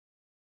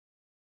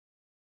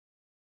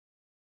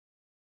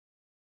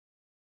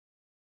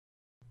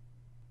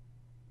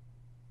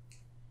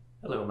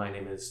Hello, my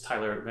name is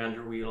Tyler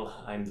VanderWeele.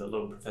 I'm the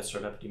Loeb Professor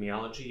of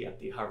Epidemiology at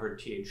the Harvard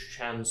T.H.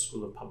 Chan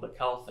School of Public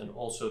Health and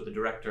also the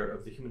Director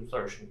of the Human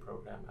Flourishing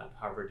Program at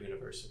Harvard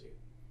University.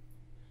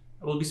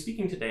 I will be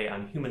speaking today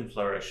on human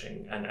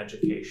flourishing and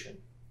education.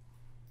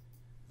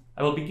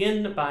 I will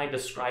begin by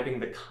describing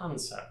the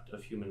concept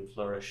of human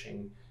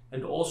flourishing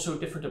and also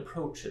different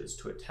approaches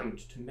to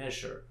attempt to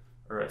measure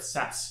or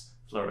assess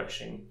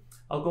flourishing.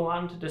 I'll go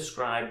on to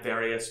describe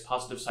various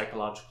positive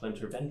psychological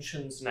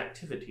interventions and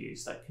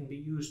activities that can be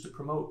used to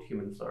promote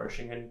human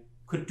flourishing and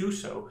could do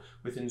so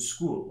within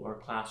school or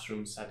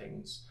classroom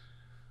settings.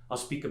 I'll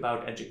speak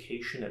about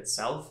education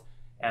itself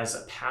as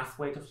a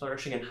pathway to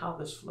flourishing and how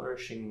this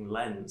flourishing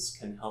lens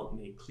can help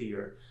make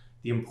clear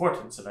the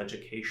importance of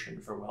education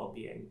for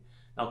well-being.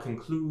 I'll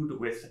conclude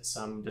with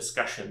some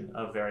discussion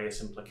of various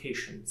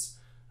implications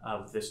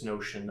of this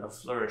notion of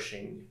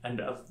flourishing and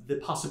of the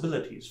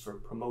possibilities for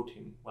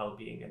promoting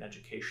well-being in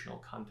educational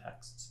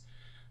contexts.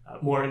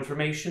 More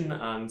information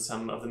on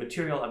some of the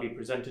material I'll be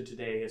presented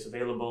today is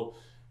available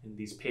in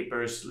these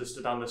papers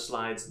listed on the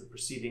slides in the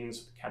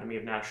Proceedings of the Academy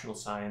of National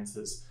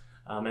Sciences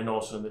and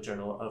also in the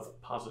Journal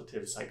of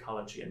Positive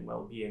Psychology and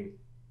Well-being.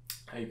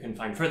 You can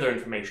find further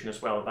information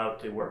as well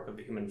about the work of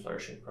the Human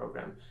Flourishing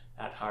Program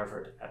at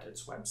Harvard at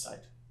its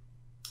website.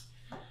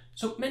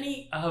 So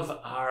many of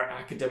our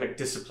academic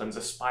disciplines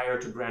aspire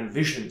to grand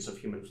visions of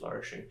human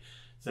flourishing.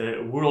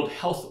 The World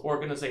Health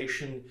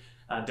Organization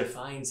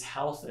defines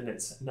health in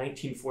its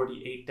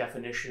 1948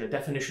 definition, a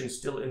definition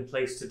still in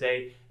place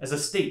today, as a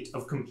state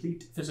of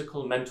complete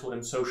physical, mental,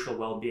 and social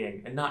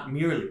well-being, and not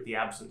merely the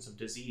absence of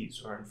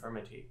disease or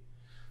infirmity.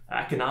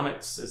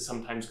 Economics is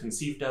sometimes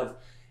conceived of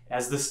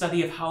as the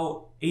study of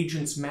how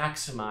agents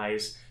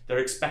maximize their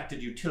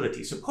expected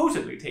utility,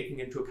 supposedly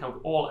taking into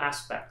account all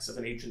aspects of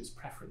an agent's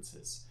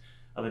preferences.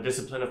 The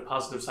discipline of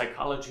positive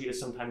psychology is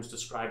sometimes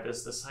described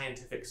as the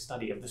scientific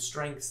study of the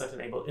strengths that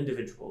enable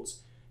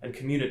individuals and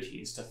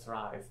communities to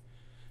thrive.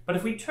 But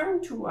if we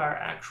turn to our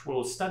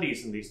actual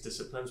studies in these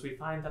disciplines, we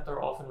find that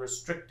they're often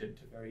restricted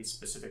to very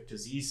specific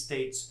disease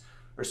states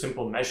or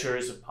simple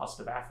measures of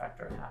positive affect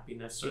or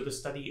happiness, or the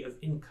study of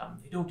income.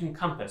 They don't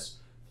encompass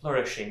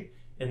flourishing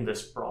in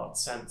this broad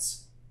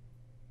sense.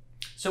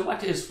 So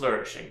what is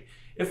flourishing?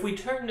 If we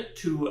turn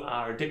to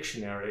our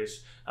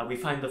dictionaries, we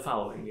find the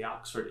following. The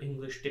Oxford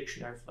English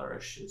Dictionary: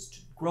 flourish is to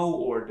grow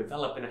or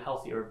develop in a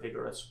healthy or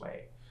vigorous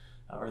way.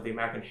 Or the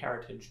American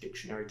Heritage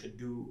Dictionary: to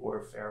do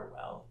or fare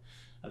well.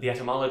 The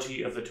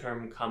etymology of the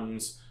term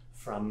comes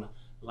from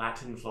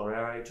Latin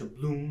florere, to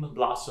bloom,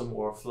 blossom,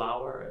 or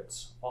flower.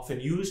 It's often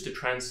used to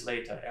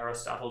translate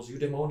Aristotle's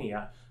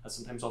eudaimonia,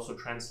 sometimes also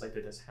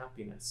translated as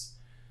happiness.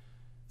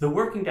 The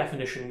working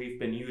definition we've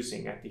been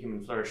using at the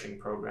Human Flourishing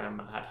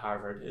Program at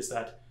Harvard is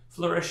that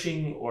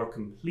flourishing or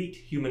complete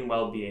human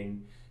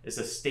well-being is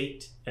a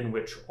state in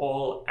which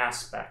all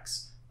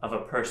aspects of a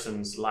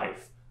person's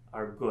life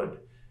are good.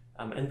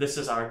 And this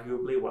is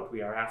arguably what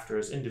we are after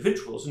as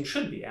individuals and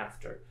should be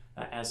after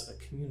as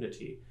a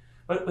community.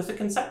 But with a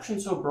conception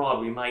so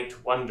broad, we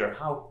might wonder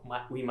how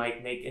we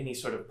might make any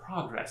sort of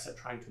progress at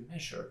trying to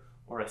measure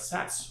or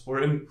assess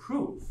or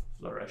improve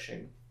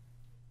flourishing.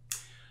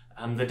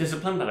 The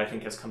discipline that I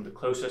think has come the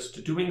closest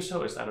to doing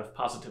so is that of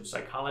positive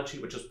psychology,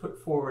 which has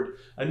put forward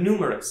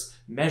numerous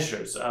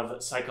measures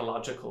of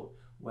psychological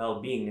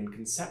well-being and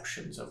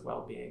conceptions of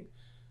well-being.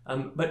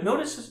 But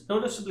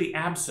noticeably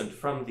absent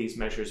from these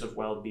measures of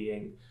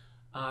well-being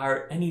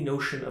are any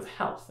notion of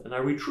health. And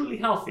are we truly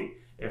healthy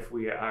if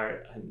we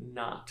are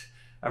not?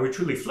 Are we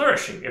truly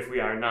flourishing if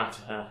we are not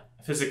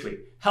physically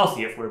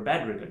healthy, if we're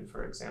bedridden,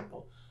 for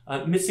example?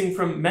 Missing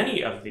from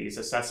many of these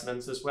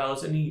assessments, as well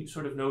as any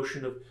sort of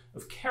notion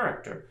of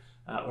character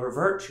or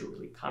virtue,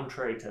 really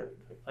contrary to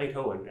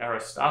Plato and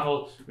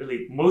Aristotle,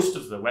 really most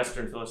of the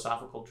Western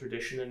philosophical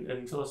tradition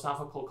and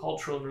philosophical,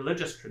 cultural, and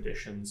religious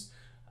traditions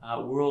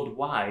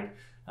worldwide.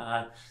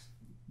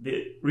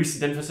 The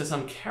recent emphasis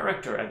on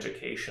character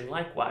education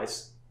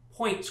likewise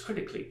points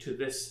critically to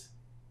this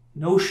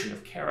notion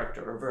of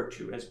character or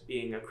virtue as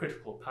being a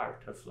critical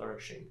part of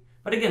flourishing.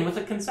 But again, with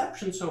a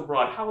conception so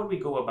broad, how would we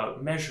go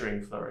about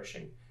measuring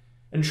flourishing?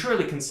 And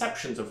surely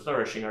conceptions of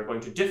flourishing are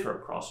going to differ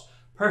across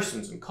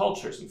persons and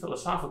cultures and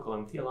philosophical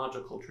and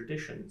theological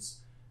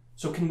traditions.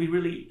 So can we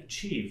really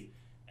achieve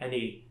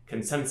any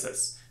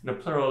consensus in a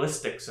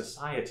pluralistic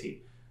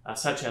society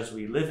such as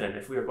we live in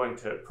if we are going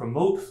to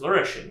promote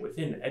flourishing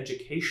within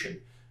education?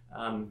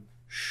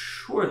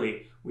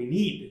 Surely we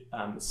need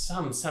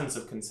some sense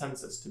of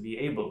consensus to be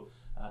able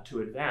to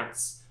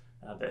advance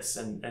this,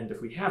 and if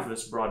we have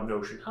this broad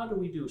notion, how do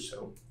we do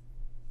so?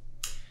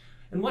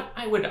 And what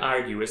I would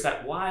argue is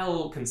that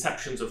while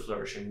conceptions of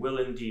flourishing will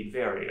indeed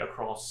vary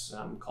across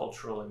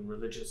cultural and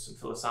religious and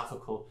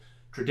philosophical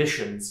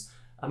traditions,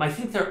 I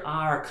think there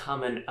are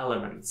common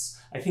elements.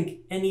 I think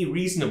any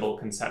reasonable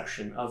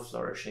conception of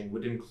flourishing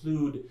would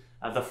include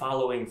the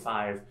following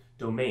 5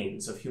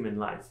 domains of human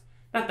life.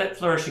 Not that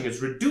flourishing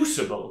is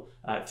reducible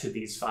to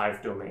these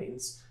 5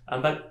 domains,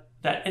 but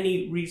that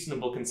any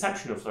reasonable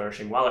conception of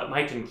flourishing, while it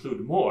might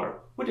include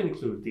more, would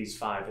include these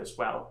 5 as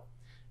well.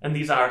 And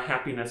these are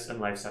happiness and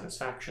life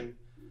satisfaction,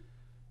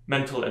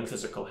 mental and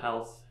physical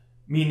health,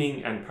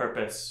 meaning and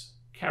purpose,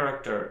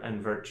 character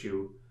and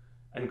virtue,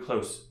 and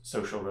close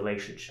social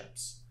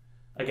relationships.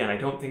 Again, I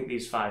don't think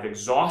these 5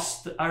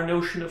 exhaust our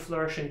notion of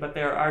flourishing, but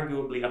they are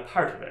arguably a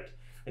part of it.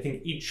 I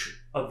think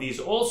each of these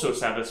also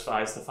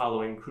satisfies the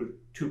following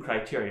 2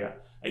 criteria.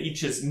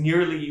 Each is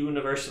nearly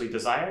universally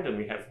desired, and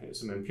we have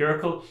some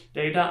empirical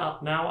data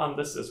up now on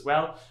this as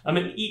well. And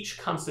each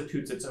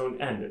constitutes its own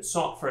end. It's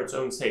sought for its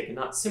own sake and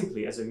not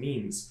simply as a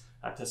means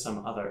to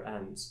some other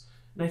ends.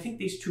 And I think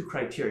these 2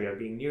 criteria,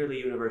 being nearly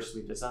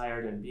universally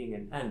desired and being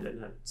an end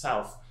in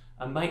itself,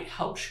 might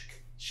help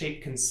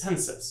shape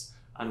consensus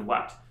on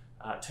what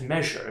to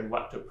measure and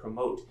what to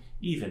promote,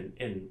 even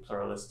in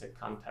pluralistic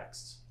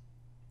contexts.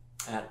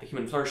 At the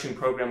Human Flourishing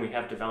Program, we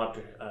have developed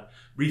a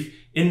brief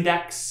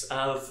index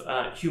of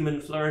human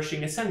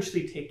flourishing,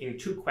 essentially taking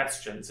 2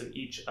 questions in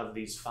each of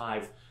these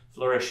 5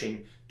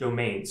 flourishing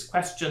domains.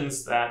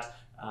 Questions that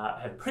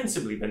have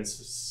principally been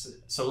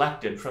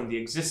selected from the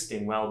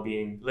existing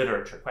well-being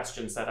literature,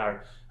 questions that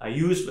are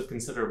used with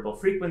considerable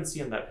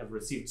frequency and that have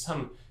received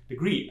some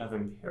degree of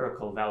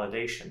empirical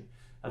validation.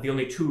 The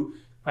only 2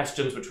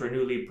 questions which were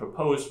newly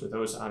proposed were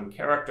those on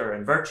character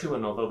and virtue,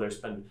 and although there's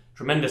been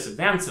tremendous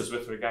advances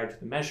with regard to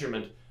the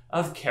measurement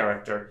of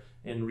character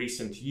in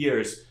recent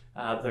years,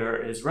 there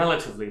is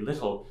relatively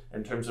little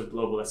in terms of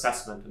global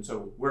assessment. And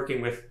so working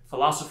with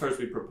philosophers,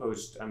 we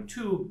proposed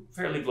 2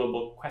 fairly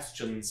global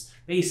questions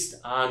based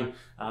on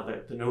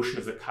the notion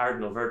of the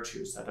cardinal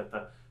virtues, that at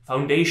the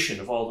foundation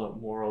of all the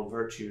moral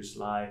virtues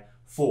lie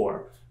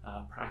 4: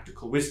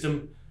 practical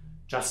wisdom,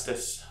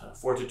 justice,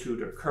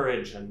 fortitude or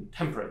courage, and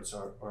temperance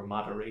or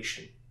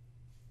moderation.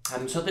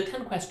 And so the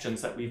 10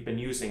 questions that we've been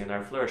using in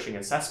our flourishing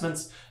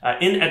assessments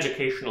in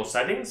educational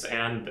settings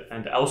and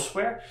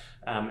elsewhere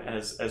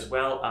as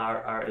well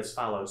are as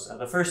follows.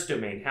 The first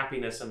domain,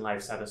 happiness and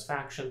life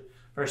satisfaction.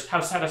 First, how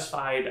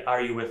satisfied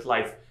are you with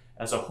life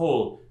as a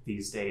whole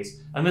these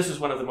days? And this is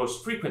one of the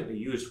most frequently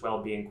used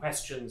well-being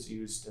questions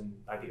used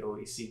by the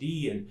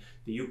OECD and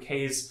the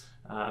UK's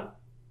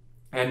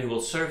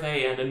annual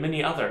survey, and in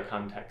many other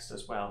contexts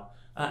as well.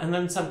 And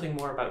then something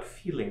more about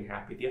feeling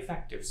happy, the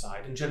affective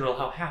side. In general,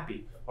 how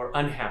happy or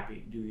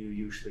unhappy do you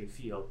usually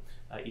feel?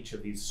 Each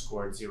of these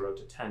scored 0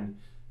 to 10,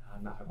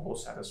 not at all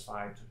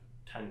satisfied,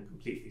 10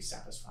 completely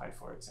satisfied,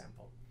 for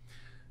example.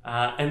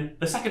 And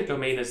the second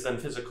domain is then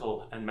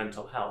physical and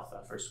mental health.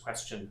 First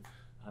question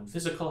on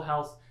physical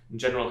health. In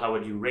general, how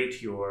would you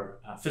rate your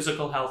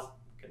physical health?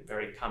 Again,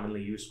 very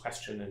commonly used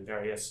question in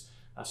various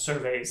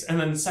surveys. And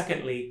then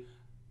secondly,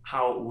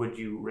 how would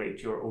you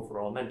rate your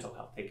overall mental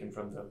health, taken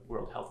from the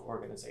World Health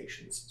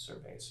Organization's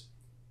surveys?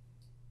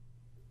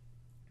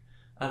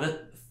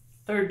 The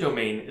third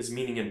domain is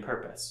meaning and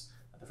purpose.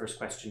 The first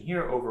question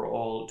here,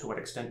 overall, to what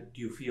extent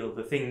do you feel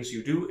the things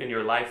you do in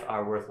your life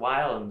are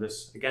worthwhile? And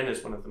this, again,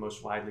 is one of the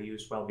most widely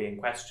used well-being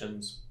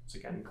questions. It's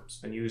again, it's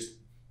been used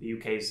in the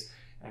UK's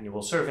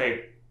annual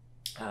survey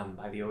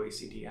by the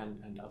OECD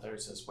and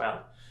others as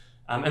well.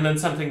 And then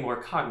something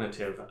more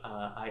cognitive,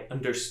 I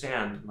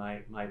understand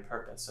my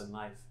purpose in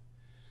life.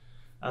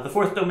 The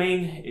fourth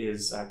domain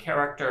is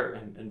character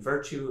and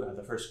virtue.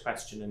 The first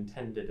question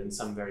intended in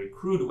some very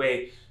crude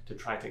way to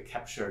try to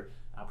capture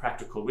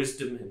practical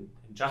wisdom and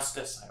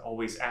justice. I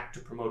always act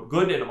to promote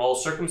good in all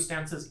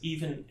circumstances,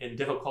 even in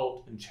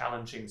difficult and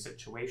challenging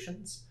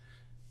situations.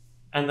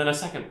 And then a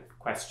second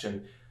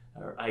question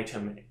or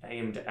item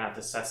aimed at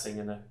assessing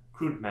in a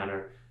crude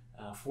manner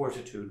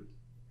fortitude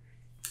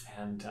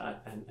and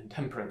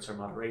temperance or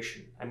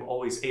moderation. I'm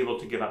always able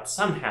to give up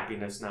some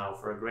happiness now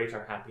for a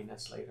greater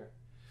happiness later.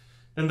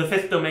 Then the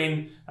fifth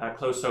domain,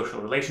 close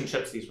social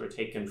relationships. These were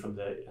taken from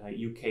the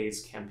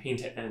UK's Campaign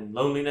to End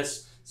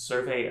Loneliness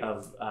survey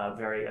of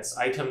various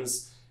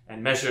items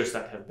and measures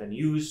that have been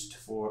used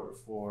for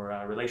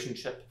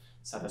relationship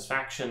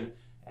satisfaction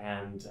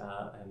and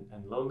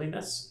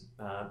loneliness.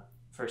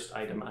 First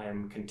item, I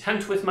am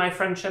content with my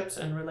friendships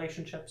and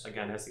relationships.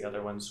 Again, as the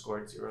other one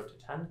scored 0 to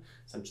 10,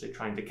 essentially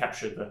trying to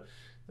capture the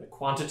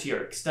quantity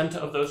or extent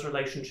of those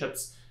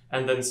relationships.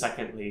 And then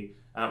secondly,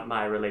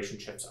 my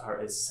relationships are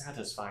as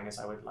satisfying as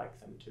I would like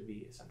them to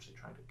be, essentially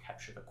trying to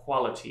capture the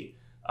quality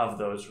of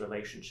those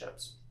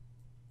relationships.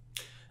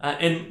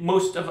 In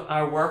most of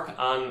our work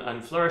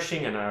on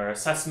flourishing and our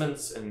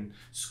assessments in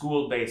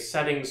school-based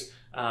settings,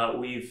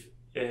 we've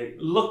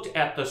looked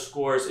at the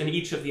scores in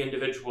each of the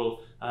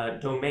individual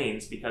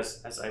domains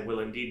because, as I will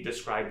indeed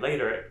describe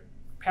later,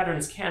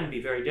 patterns can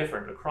be very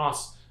different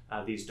across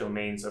these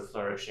domains of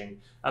flourishing.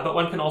 But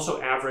one can also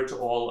average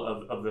all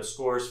of the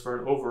scores for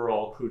an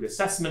overall crude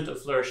assessment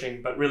of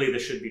flourishing, but really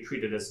this should be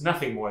treated as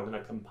nothing more than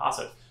a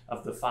composite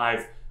of the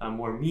 5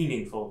 more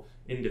meaningful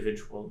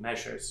individual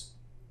measures.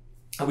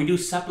 We do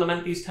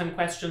supplement these 10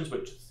 questions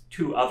with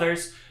 2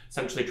 others,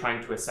 essentially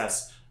trying to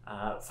assess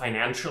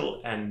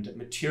financial and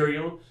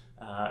material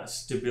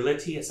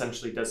stability.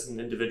 Essentially, does an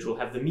individual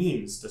have the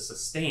means to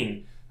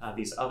sustain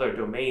these other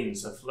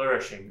domains of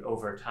flourishing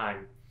over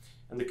time?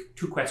 And the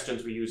 2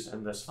 questions we use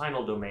in this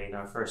final domain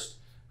are first,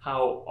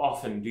 how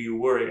often do you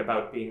worry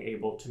about being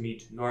able to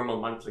meet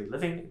normal monthly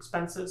living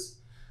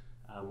expenses?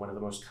 One of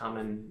the most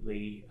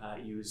commonly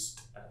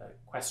used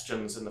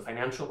questions in the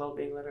financial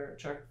well-being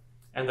literature.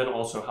 And then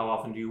also, how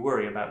often do you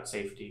worry about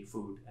safety,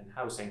 food, and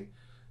housing?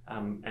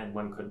 And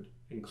one could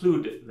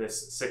include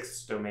this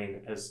sixth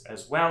domain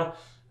as well,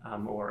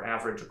 or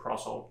average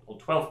across all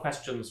 12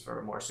 questions for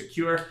a more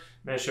secure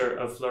measure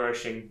of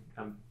flourishing.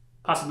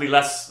 Possibly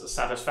less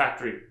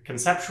satisfactory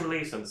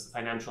conceptually, since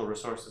financial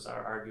resources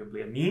are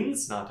arguably a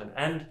means, not an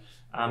end,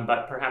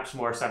 but perhaps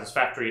more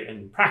satisfactory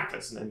in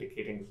practice in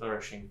indicating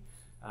flourishing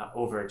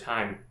over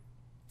time.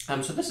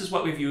 So this is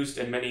what we've used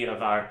in many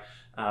of our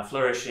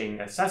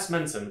flourishing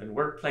assessments in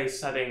workplace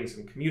settings,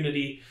 in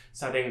community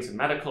settings, in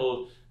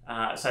medical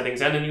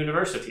settings, and in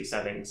university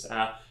settings.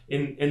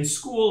 In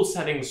school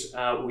settings,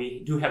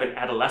 we do have an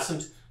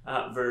adolescent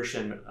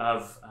version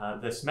of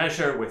this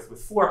measure with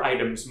 4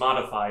 items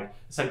modified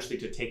essentially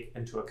to take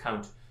into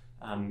account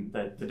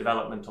the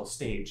developmental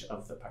stage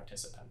of the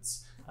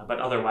participants. But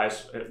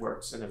otherwise it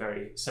works in a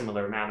very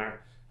similar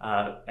manner.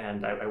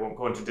 And I won't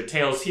go into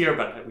details here,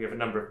 but we have a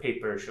number of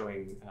papers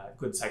showing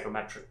good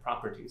psychometric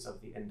properties of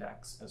the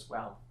index as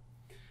well.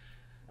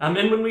 And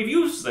when we've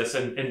used this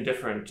in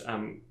different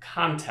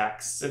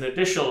contexts, in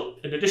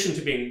addition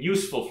to being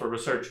useful for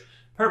research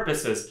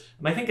purposes,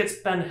 I think it's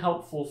been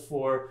helpful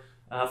for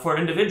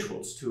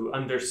individuals to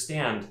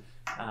understand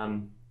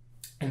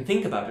and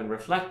think about and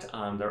reflect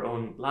on their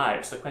own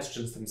lives. The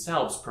questions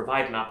themselves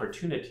provide an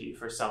opportunity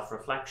for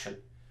self-reflection.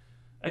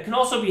 It can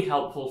also be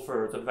helpful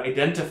for sort of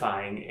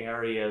identifying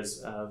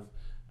areas of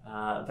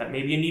that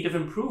may be in need of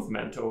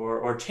improvement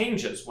or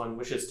changes one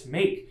wishes to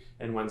make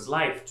in one's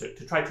life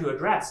to try to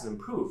address and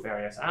improve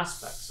various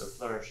aspects of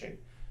flourishing.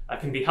 It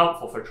can be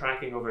helpful for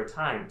tracking over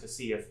time to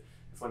see if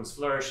one's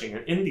flourishing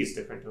in these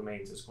different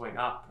domains is going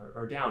up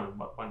or down, and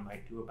what one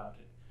might do about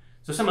it.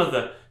 So some of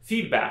the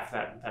feedback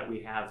that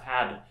we have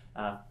had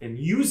in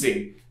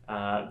using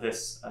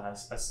this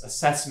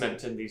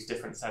assessment in these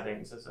different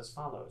settings is as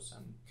follows.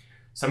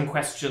 Some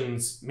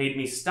questions made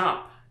me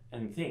stop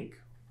and think,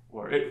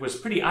 or it was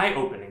pretty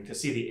eye-opening to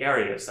see the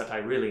areas that I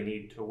really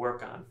need to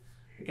work on.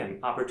 Again,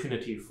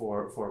 opportunity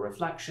for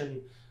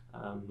reflection,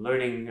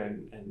 learning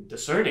and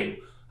discerning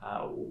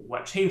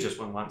what changes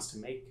one wants to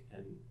make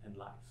in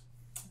life.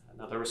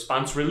 Another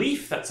response,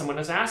 relief that someone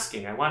is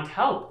asking. I want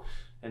help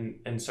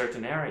in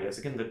certain areas.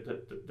 Again,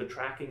 the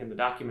tracking and the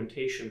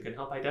documentation can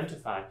help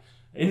identify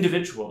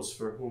individuals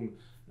for whom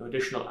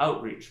additional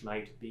outreach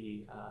might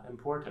be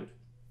important.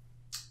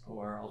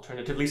 Or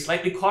alternatively,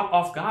 slightly caught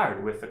off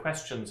guard with the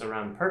questions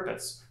around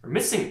purpose, or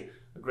missing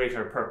a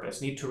greater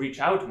purpose, need to reach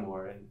out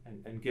more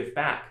and give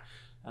back.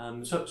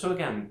 So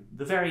again,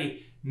 the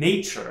very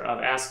nature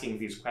of asking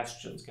these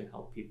questions can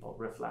help people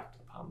reflect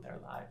upon their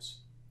lives.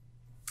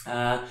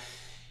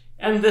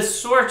 And this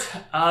sort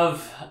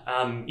of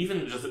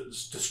even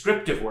just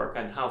descriptive work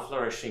on how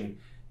flourishing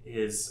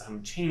is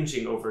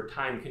changing over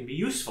time can be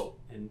useful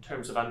in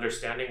terms of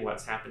understanding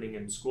what's happening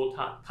in school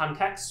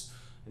contexts,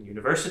 in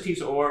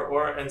universities,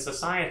 or in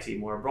society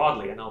more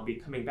broadly. And I'll be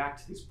coming back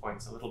to these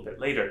points a little bit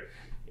later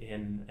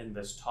in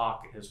this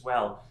talk as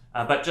well.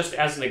 But just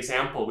as an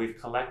example, we've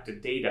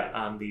collected data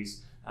on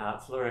these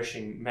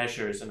flourishing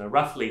measures in a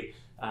roughly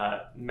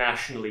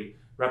nationally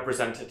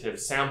representative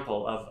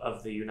sample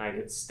of the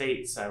United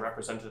States,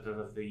 representative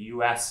of the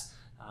US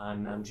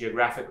on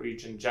geographic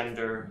region,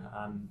 gender,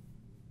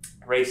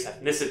 race,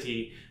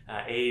 ethnicity,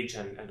 age,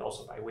 and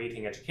also by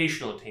weighting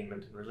educational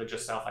attainment and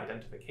religious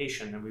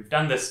self-identification. And we've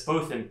done this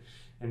both in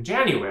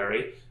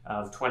January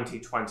of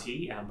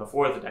 2020,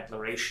 before the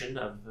declaration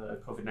of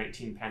the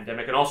COVID-19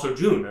 pandemic, and also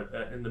June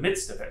in the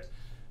midst of it.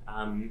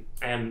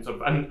 And so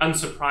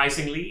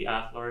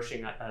unsurprisingly,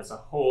 flourishing as a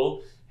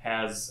whole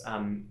has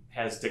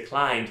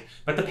declined,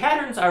 but the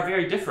patterns are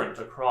very different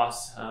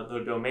across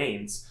the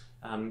domains.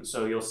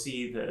 So you'll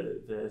see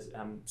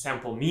the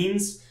sample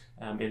means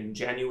in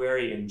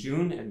January and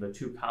June in the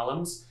 2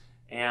 columns.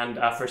 And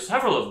for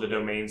several of the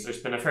domains,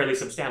 there's been a fairly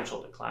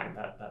substantial decline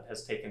that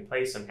has taken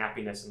place in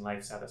happiness and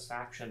life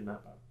satisfaction,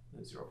 about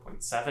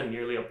 0.7,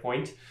 nearly a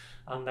point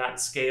on that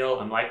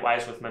scale. And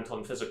likewise with mental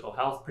and physical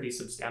health, pretty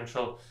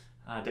substantial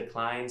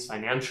declines.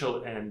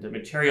 Financial and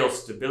material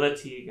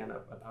stability, again,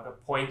 about a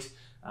point.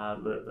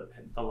 The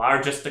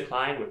largest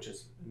decline, which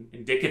is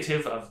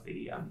indicative of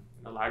the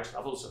large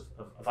levels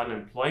of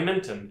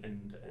unemployment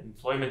and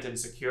employment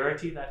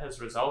insecurity that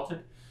has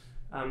resulted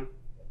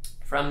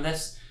from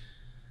this.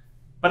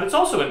 But it's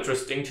also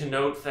interesting to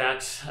note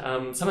that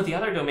some of the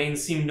other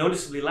domains seem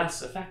noticeably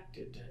less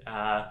affected.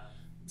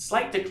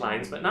 Slight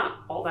declines, but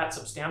not all that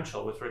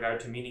substantial with regard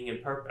to meaning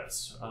and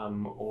purpose,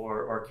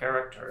 or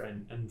character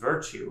and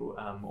virtue,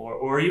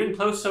 or even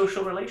close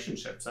social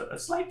relationships. A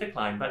slight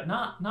decline, but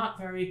not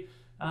very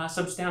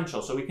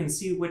substantial. So we can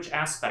see which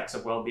aspects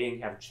of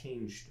well-being have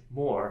changed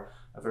more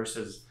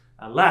versus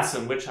less,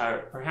 and which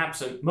are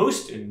perhaps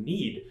most in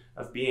need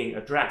of being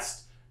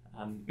addressed.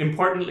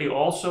 Importantly,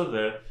 also,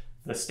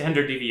 the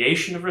standard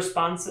deviation of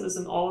responses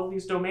in all of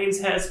these domains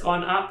has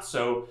gone up.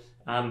 So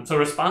So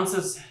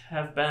responses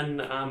have been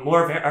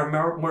more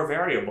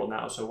variable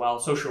now. So while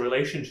social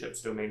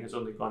relationships domain has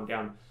only gone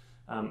down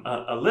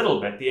a little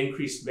bit, the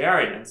increased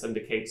variance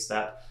indicates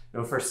that,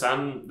 for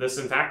some, this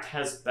in fact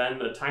has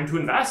been a time to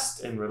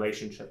invest in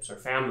relationships or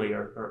family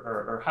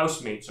or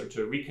housemates, or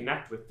to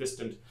reconnect with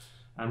distant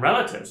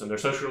relatives, and their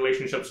social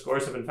relationship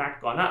scores have in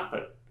fact gone up.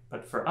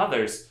 But for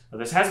others,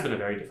 this has been a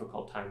very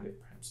difficult time. They've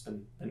perhaps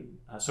been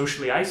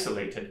socially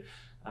isolated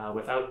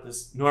without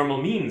this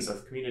normal means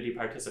of community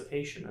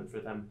participation, and for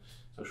them,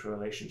 social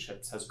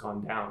relationships has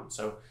gone down.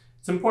 So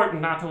it's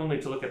important not only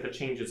to look at the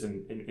changes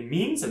in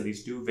means, and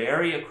these do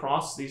vary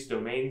across these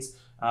domains,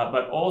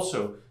 but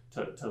also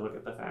to look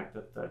at the fact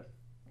that the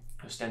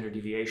standard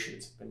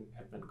deviations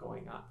have been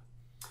going up.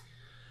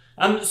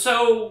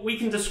 So we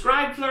can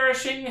describe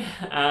flourishing,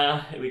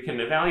 we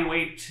can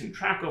evaluate and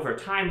track over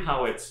time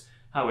how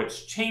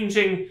it's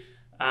changing,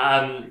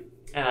 and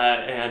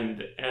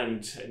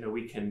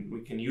we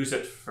can use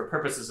it for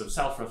purposes of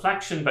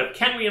self-reflection. But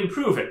can we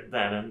improve it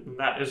then? And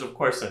that is, of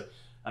course,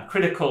 a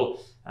critical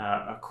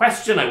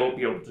question. I won't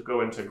be able to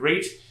go into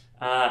great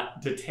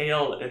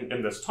detail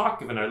in this talk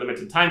given our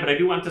limited time, but I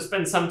do want to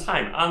spend some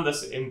time on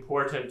this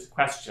important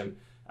question,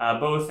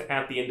 both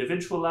at the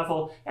individual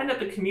level and at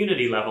the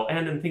community level,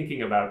 and in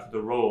thinking about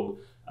the role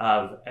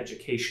of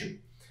education.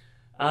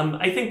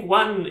 I think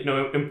one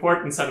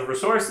important set of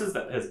resources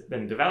that has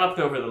been developed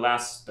over the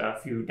last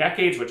few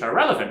decades, which are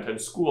relevant in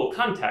school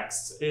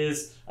contexts,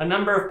 is a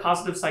number of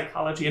positive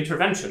psychology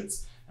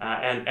interventions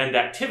and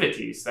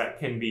activities that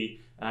can be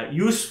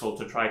useful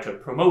to try to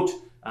promote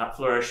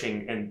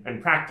flourishing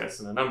in practice.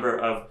 And a number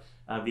of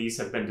these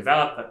have been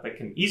developed that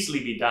can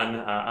easily be done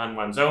on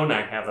one's own.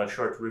 I have a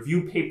short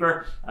review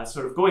paper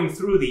sort of going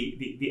through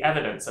the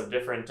evidence of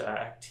different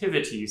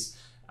activities,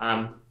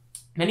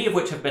 many of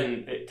which have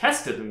been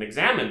tested and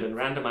examined in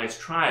randomized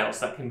trials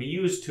that can be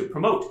used to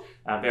promote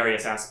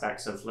various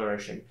aspects of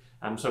flourishing.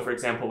 So for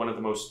example, one of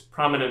the most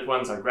prominent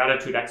ones are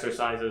gratitude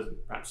exercises.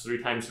 Perhaps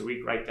 3 times a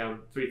week, write down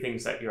 3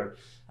 things that you're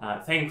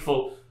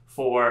thankful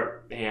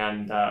for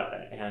and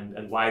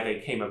why they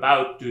came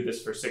about. Do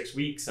this for 6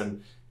 weeks,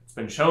 and it's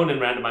been shown in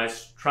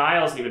randomized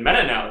trials, and even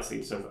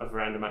meta-analyses of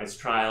randomized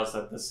trials,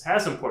 that this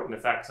has important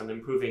effects on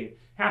improving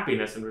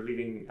happiness and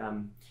relieving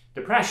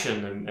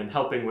depression and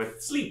helping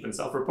with sleep and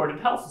self-reported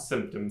health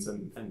symptoms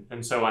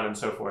and so on and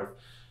so forth.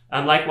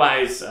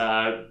 Likewise,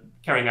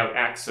 carrying out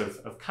acts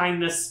of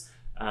kindness,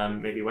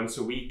 maybe once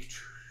a week,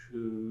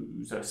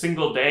 choose a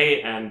single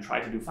day and try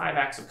to do 5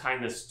 acts of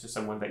kindness to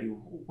someone that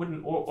you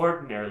wouldn't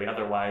ordinarily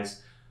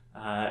otherwise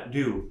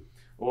do.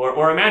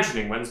 Or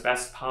imagining one's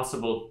best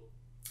possible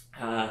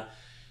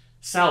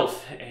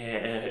self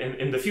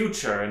in the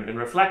future, and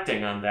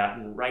reflecting on that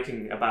and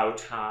writing about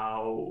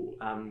how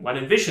one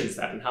envisions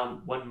that and how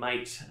one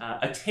might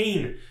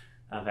attain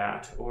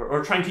that,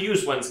 or trying to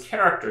use one's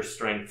character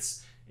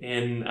strengths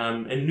in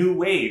new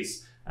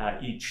ways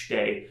each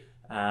day.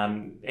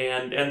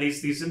 And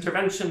these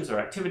interventions or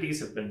activities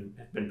have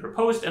been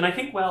proposed, and I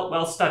think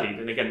well studied.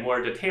 And again,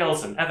 more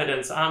details and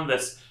evidence on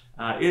this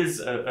is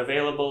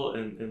available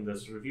in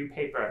this review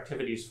paper,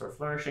 Activities for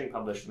Flourishing,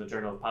 published in the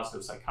Journal of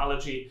Positive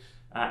Psychology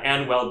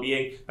and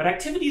Wellbeing. But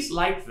activities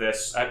like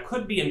this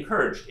could be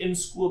encouraged in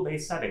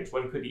school-based settings.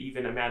 One could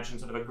even imagine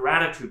sort of a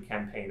gratitude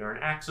campaign or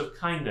an acts of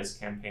kindness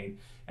campaign.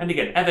 And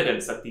again,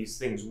 evidence that these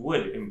things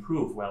would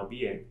improve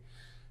well-being.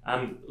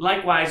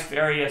 Likewise,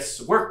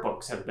 various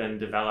workbooks have been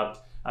developed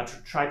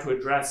to try to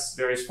address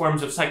various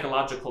forms of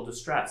psychological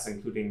distress,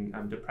 including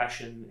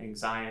depression,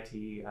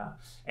 anxiety,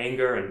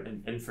 anger,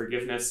 and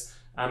forgiveness.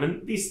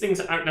 And these things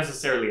aren't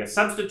necessarily a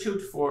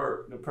substitute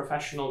for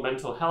professional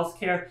mental health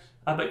care,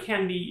 but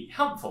can be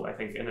helpful, I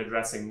think, in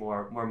addressing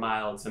more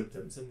mild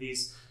symptoms. And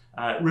these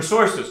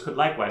resources could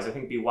likewise, I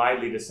think, be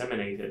widely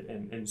disseminated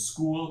in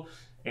school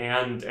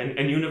and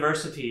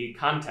university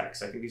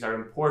contexts. I think these are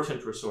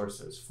important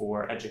resources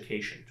for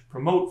education, to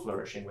promote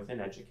flourishing within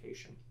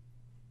education.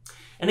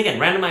 And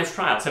again, randomized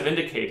trials have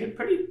indicated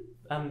pretty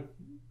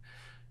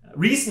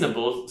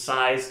reasonable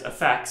sized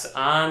effects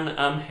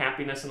on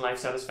happiness and life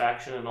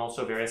satisfaction, and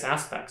also various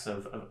aspects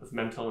of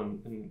mental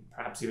and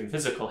perhaps even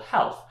physical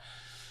health.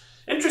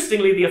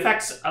 Interestingly, the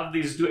effects of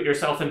these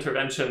do-it-yourself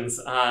interventions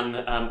on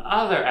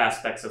other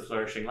aspects of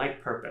flourishing,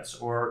 like purpose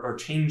or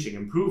changing,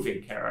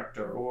 improving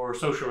character or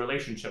social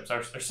relationships,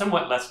 are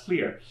somewhat less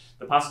clear.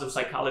 The positive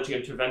psychology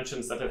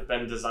interventions that have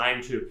been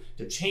designed to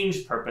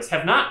change purpose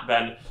have not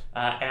been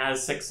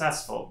as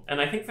successful.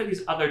 And I think for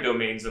these other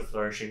domains of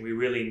flourishing, we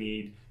really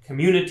need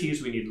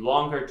communities, we need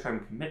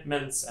longer-term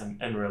commitments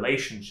and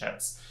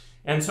relationships.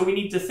 And so we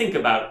need to think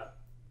about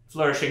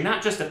flourishing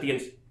not just at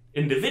the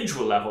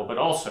individual level, but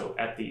also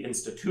at the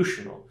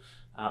institutional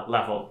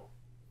level.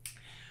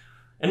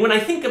 And when I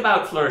think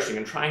about flourishing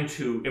and trying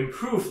to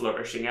improve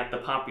flourishing at the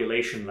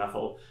population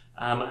level,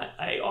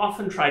 I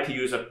often try to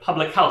use a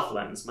public health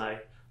lens. My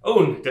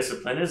own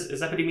discipline is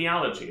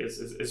epidemiology,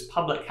 is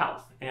public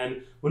health.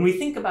 And when we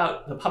think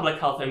about the public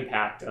health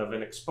impact of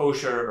an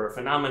exposure or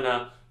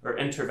phenomena or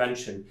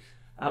intervention,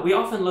 we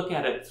often look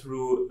at it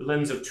through a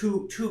lens of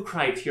two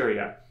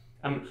criteria.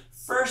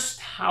 First,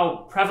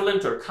 how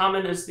prevalent or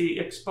common is the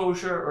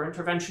exposure or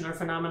intervention or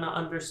phenomena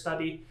under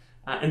study?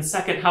 And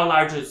second, how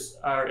large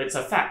are its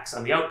effects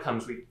on the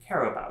outcomes we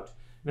care about?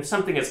 And if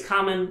something is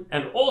common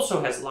and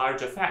also has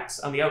large effects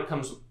on the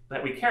outcomes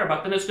that we care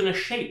about, then it's going to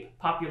shape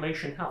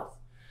population health.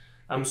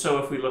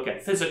 So if we look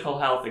at physical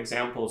health,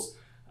 examples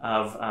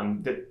of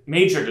the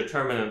major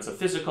determinants of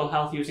physical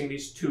health using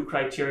these two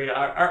criteria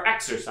are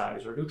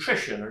exercise or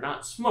nutrition or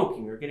not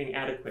smoking or getting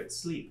adequate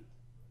sleep.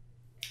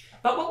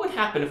 But what would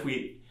happen if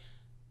we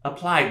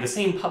applied the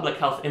same public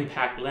health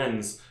impact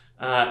lens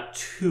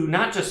to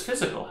not just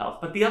physical health,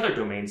 but the other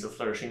domains of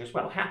flourishing as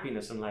well: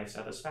 happiness and life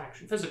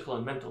satisfaction, physical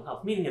and mental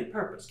health, meaning and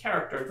purpose,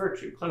 character and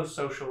virtue, close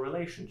social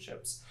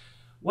relationships?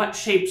 What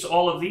shapes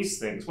all of these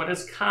things? What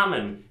is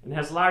common and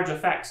has large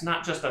effects,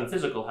 not just on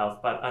physical health,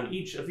 but on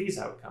each of these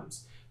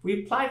outcomes? If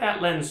we apply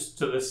that lens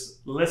to this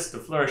list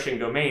of flourishing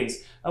domains,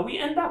 we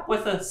end up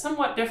with a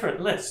somewhat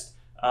different list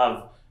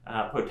of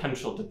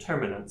potential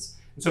determinants.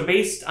 And so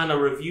based on a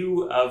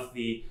review of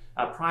the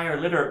prior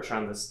literature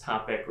on this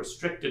topic,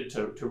 restricted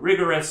to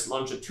rigorous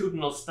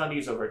longitudinal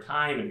studies over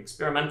time and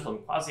experimental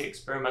and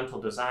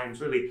quasi-experimental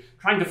designs, really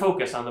trying to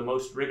focus on the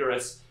most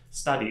rigorous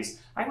studies,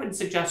 I would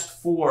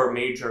suggest 4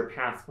 major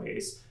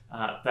pathways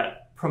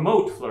that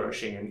promote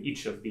flourishing in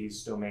each of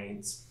these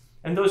domains.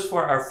 And those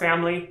 4 are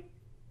family,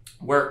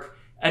 work,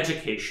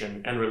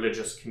 education, and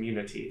religious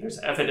community. There's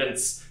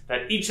evidence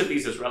that each of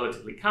these is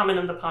relatively common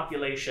in the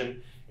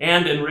population,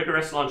 and in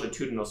rigorous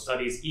longitudinal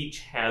studies,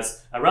 each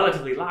has a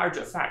relatively large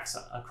effects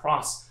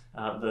across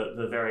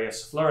the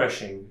various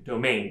flourishing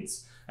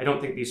domains. I don't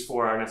think these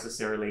 4 are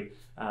necessarily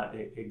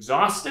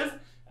exhaustive,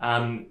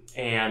 and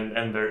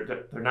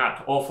they're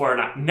not, all 4 are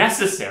not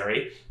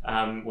necessary.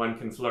 One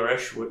can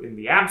flourish in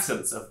the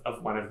absence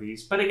of one of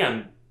these, but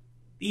again,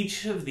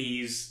 each of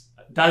these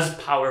does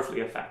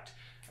powerfully affect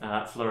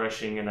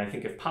flourishing, and I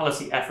think if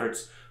policy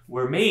efforts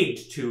were made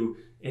to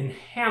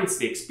enhance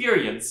the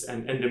experience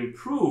and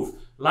improve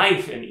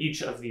life in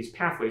each of these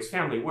pathways,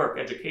 family, work,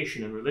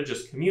 education, and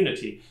religious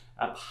community,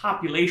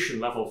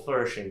 population-level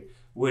flourishing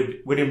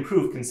would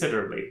improve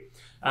considerably.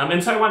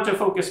 And so I want to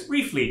focus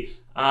briefly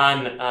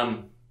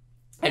on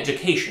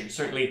education.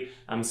 Certainly,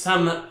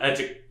 some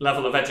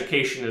level of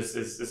education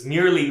is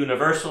nearly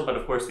universal, but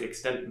of course the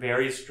extent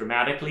varies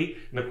dramatically,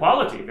 and the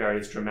quality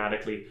varies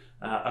dramatically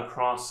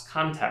across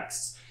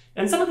contexts.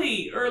 And some of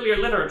the earlier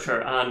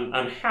literature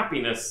on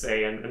happiness,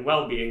 say, and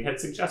well-being had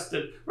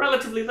suggested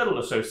relatively little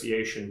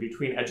association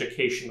between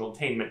educational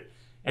attainment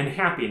and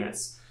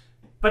happiness.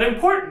 But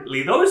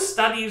importantly, those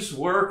studies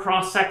were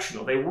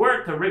cross-sectional. They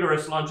weren't the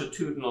rigorous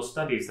longitudinal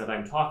studies that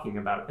I'm talking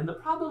about. And the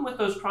problem with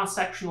those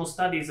cross-sectional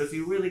studies is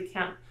you really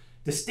can't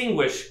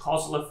distinguish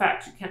causal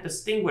effects. You can't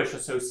distinguish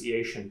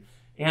association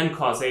and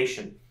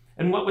causation.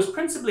 And what was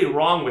principally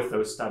wrong with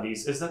those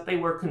studies is that they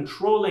were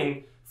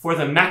controlling for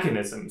the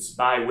mechanisms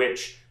by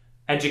which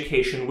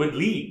education would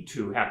lead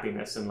to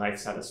happiness and life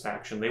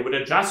satisfaction. They would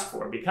adjust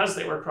for, because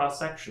they were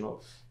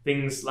cross-sectional,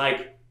 things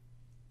like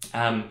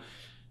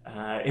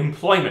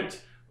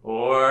employment,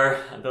 or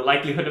the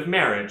likelihood of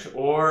marriage,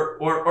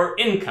 or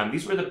income.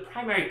 These were the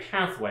primary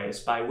pathways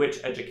by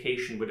which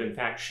education would in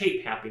fact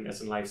shape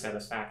happiness and life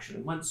satisfaction.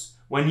 And once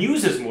one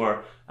uses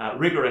more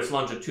rigorous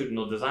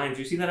longitudinal designs,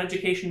 you see that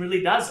education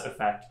really does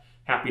affect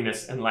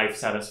happiness and life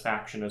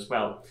satisfaction as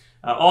well.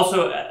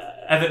 Also,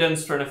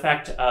 evidence for an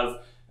effect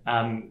of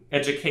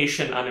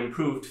education on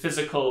improved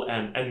physical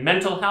and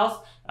mental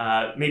health,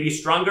 maybe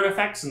stronger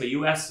effects in the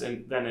US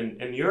than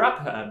in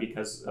Europe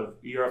because of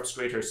Europe's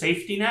greater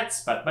safety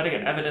nets, but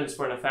again, evidence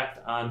for an effect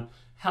on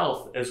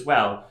health as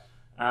well.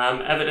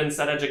 Evidence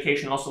that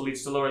education also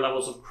leads to lower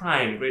levels of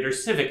crime, greater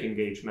civic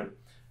engagement.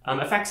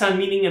 Effects on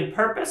meaning and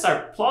purpose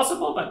are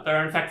plausible, but there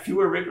are in fact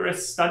fewer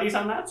rigorous studies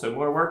on that, so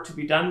more work to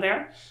be done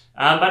there.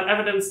 But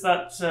evidence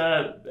that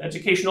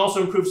education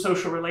also improves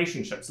social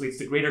relationships, leads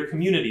to greater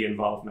community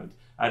involvement,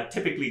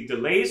 typically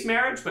delays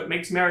marriage, but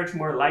makes marriage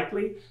more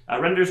likely,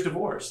 renders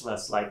divorce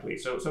less likely,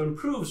 so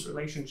improves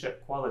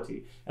relationship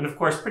quality, and of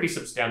course pretty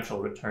substantial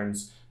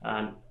returns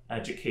on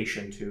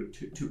education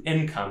to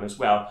income as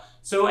well.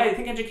 So I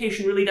think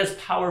education really does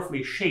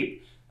powerfully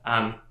shape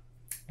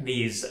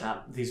these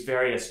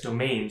various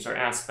domains or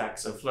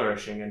aspects of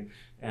flourishing,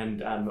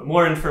 and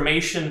more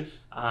information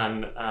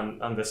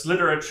on this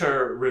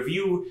literature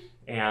review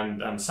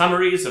and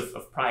summaries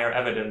of prior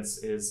evidence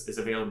is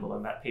available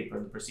in that paper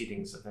in the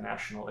Proceedings of the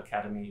National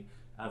Academy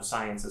of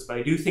Sciences. But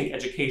I do think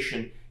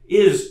education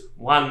is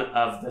one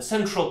of the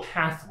central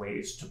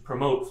pathways to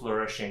promote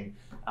flourishing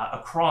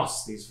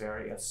across these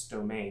various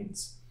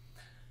domains.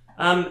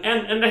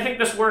 And I think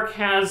this work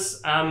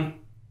has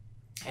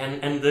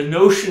and the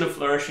notion of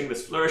flourishing,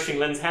 this flourishing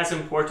lens, has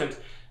important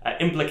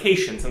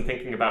implications in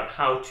thinking about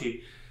how to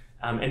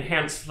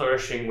enhance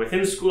flourishing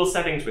within school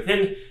settings,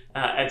 within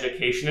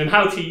education, and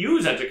how to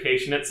use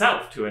education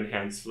itself to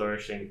enhance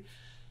flourishing.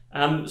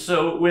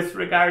 So with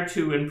regard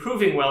to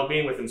improving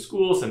well-being within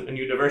schools and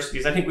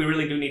universities, I think we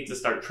really do need to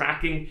start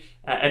tracking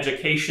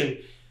education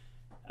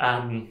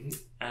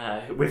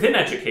within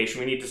education,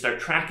 we need to start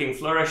tracking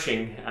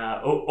flourishing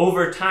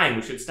over time.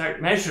 We should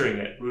start measuring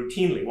it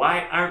routinely.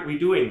 Why aren't we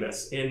doing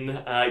this in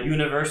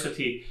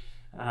university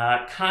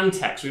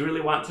context? We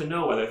really want to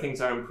know whether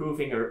things are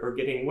improving or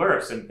getting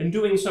worse. And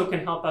doing so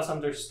can help us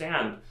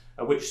understand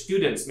which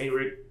students may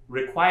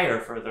require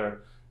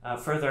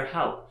further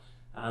help.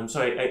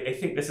 So I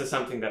think this is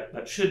something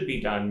that should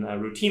be done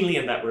routinely,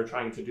 and that we're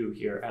trying to do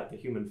here at the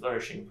Human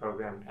Flourishing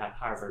program at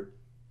Harvard.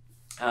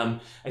 I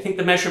think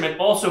the measurement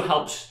also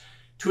helps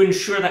to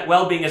ensure that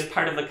well-being is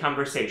part of the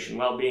conversation.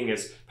 Well-being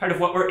is part of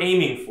what we're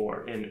aiming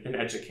for in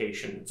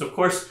education. It's of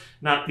course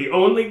not the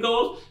only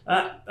goal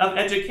of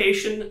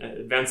education.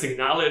 Advancing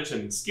knowledge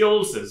and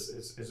skills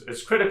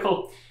is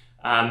critical.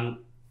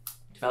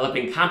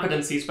 Developing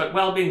competencies, but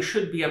well-being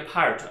should be a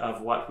part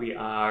of what we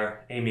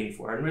are aiming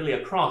for, and really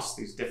across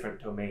these different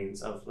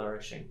domains of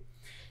flourishing.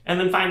 And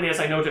then finally, as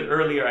I noted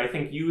earlier, I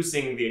think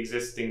using the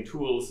existing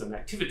tools and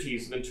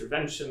activities and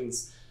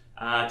interventions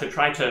to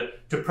try to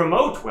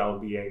promote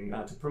well-being,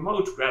 to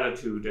promote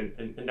gratitude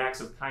and acts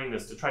of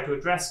kindness, to try to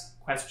address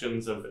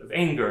questions of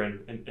anger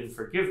and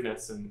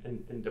forgiveness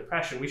and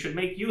depression. We should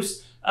make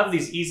use of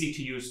these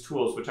easy-to-use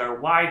tools, which are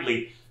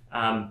widely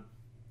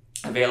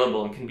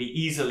available and can be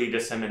easily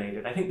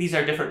disseminated. I think these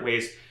are different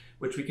ways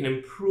which we can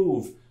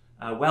improve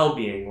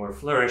well-being or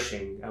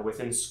flourishing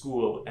within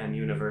school and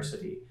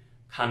university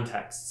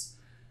contexts.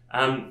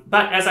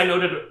 But as I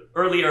noted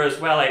earlier as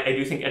well, I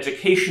do think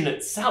education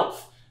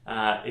itself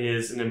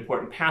is an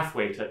important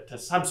pathway to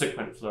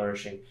subsequent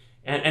flourishing.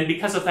 And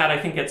because of that, I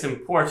think it's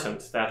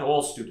important that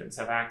all students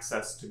have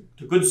access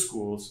to good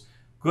schools,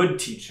 good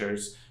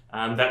teachers,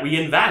 that we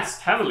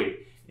invest heavily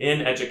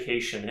in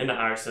education in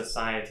our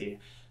society.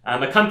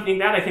 Accompanying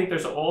that, I think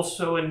there's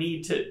also a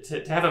need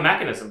to have a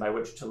mechanism by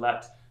which to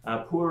let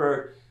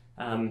poorer,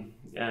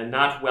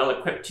 not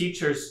well-equipped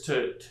teachers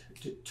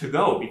to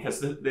go,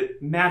 because it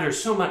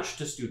matters so much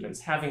to students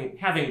having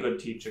good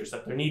teachers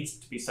that there needs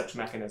to be such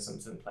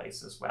mechanisms in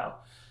place as well.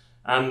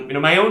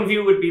 My own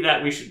view would be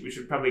that we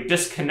should probably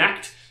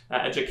disconnect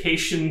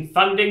education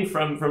funding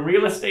from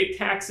real estate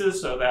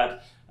taxes, so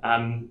that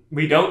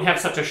we don't have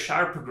such a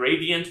sharp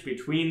gradient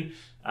between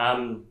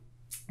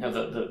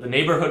the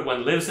neighborhood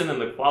one lives in and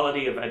the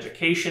quality of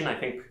education. I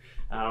think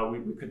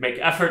we could make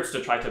efforts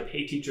to try to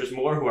pay teachers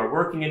more who are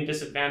working in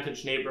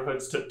disadvantaged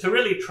neighborhoods to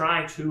really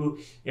try to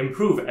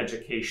improve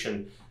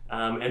education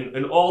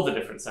in all the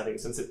different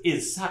settings, since it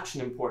is such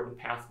an important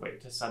pathway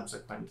to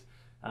subsequent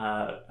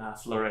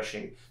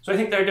flourishing. So I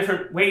think there are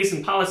different ways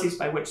and policies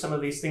by which some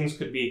of these things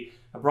could be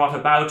brought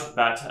about,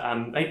 but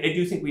I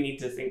do think we need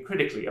to think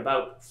critically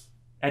about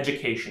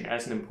education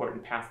as an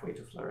important pathway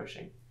to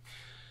flourishing.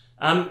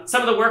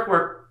 Some of the work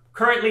we're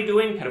currently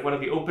doing, kind of one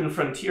of the open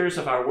frontiers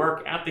of our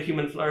work at the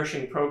Human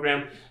Flourishing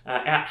program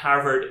at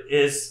Harvard,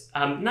 is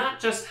not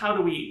just how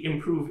do we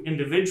improve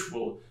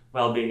individual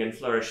well-being and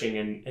flourishing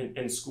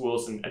in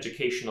schools and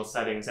educational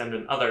settings and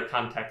in other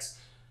contexts,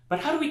 but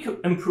how do we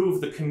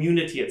improve the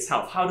community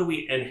itself? How do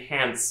we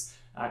enhance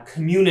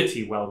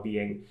community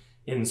well-being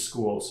in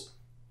schools?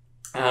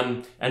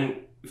 And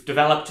we've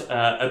developed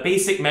a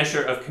basic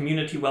measure of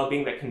community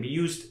well-being that can be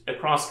used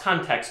across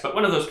contexts, but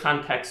one of those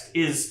contexts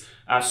is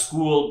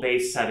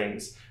school-based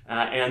settings.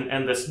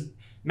 And this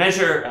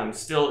measure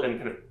still in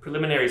kind of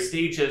preliminary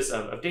stages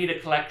of data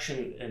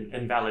collection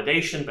and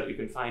validation, but you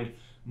can find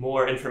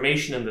more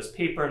information in this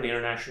paper in the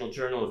International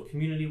Journal of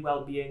Community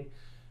Well-Being.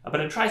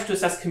 But it tries to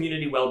assess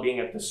community well-being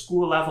at the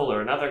school level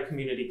or in other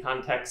community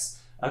contexts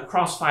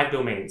across 5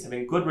 domains: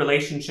 having good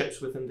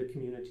relationships within the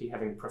community,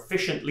 having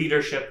proficient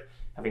leadership,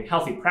 having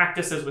healthy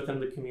practices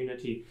within the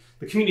community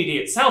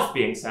itself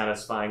being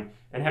satisfying,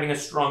 and having a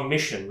strong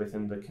mission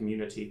within the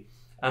community.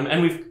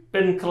 And we've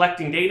been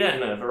collecting data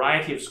in a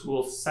variety of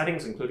school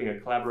settings, including a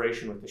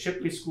collaboration with the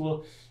Shipley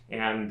School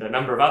and a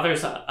number of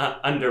others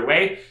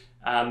underway.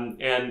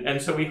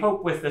 And so we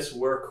hope with this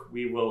work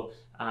we will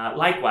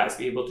likewise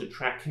be able to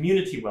track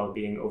community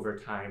well-being over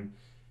time,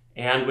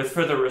 and with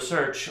further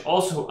research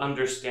also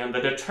understand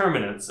the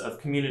determinants of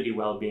community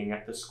well-being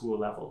at the school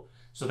level,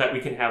 so that we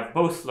can have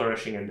both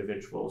flourishing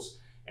individuals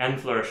and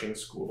flourishing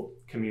school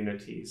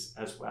communities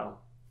as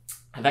well.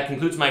 And that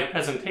concludes my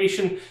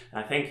presentation.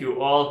 Thank you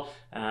all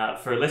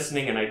for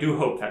listening, and I do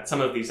hope that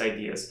some of these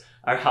ideas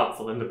are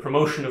helpful in the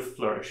promotion of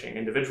flourishing,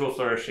 individual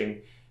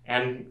flourishing,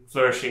 and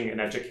flourishing in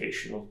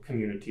educational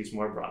communities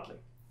more broadly.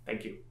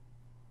 Thank you.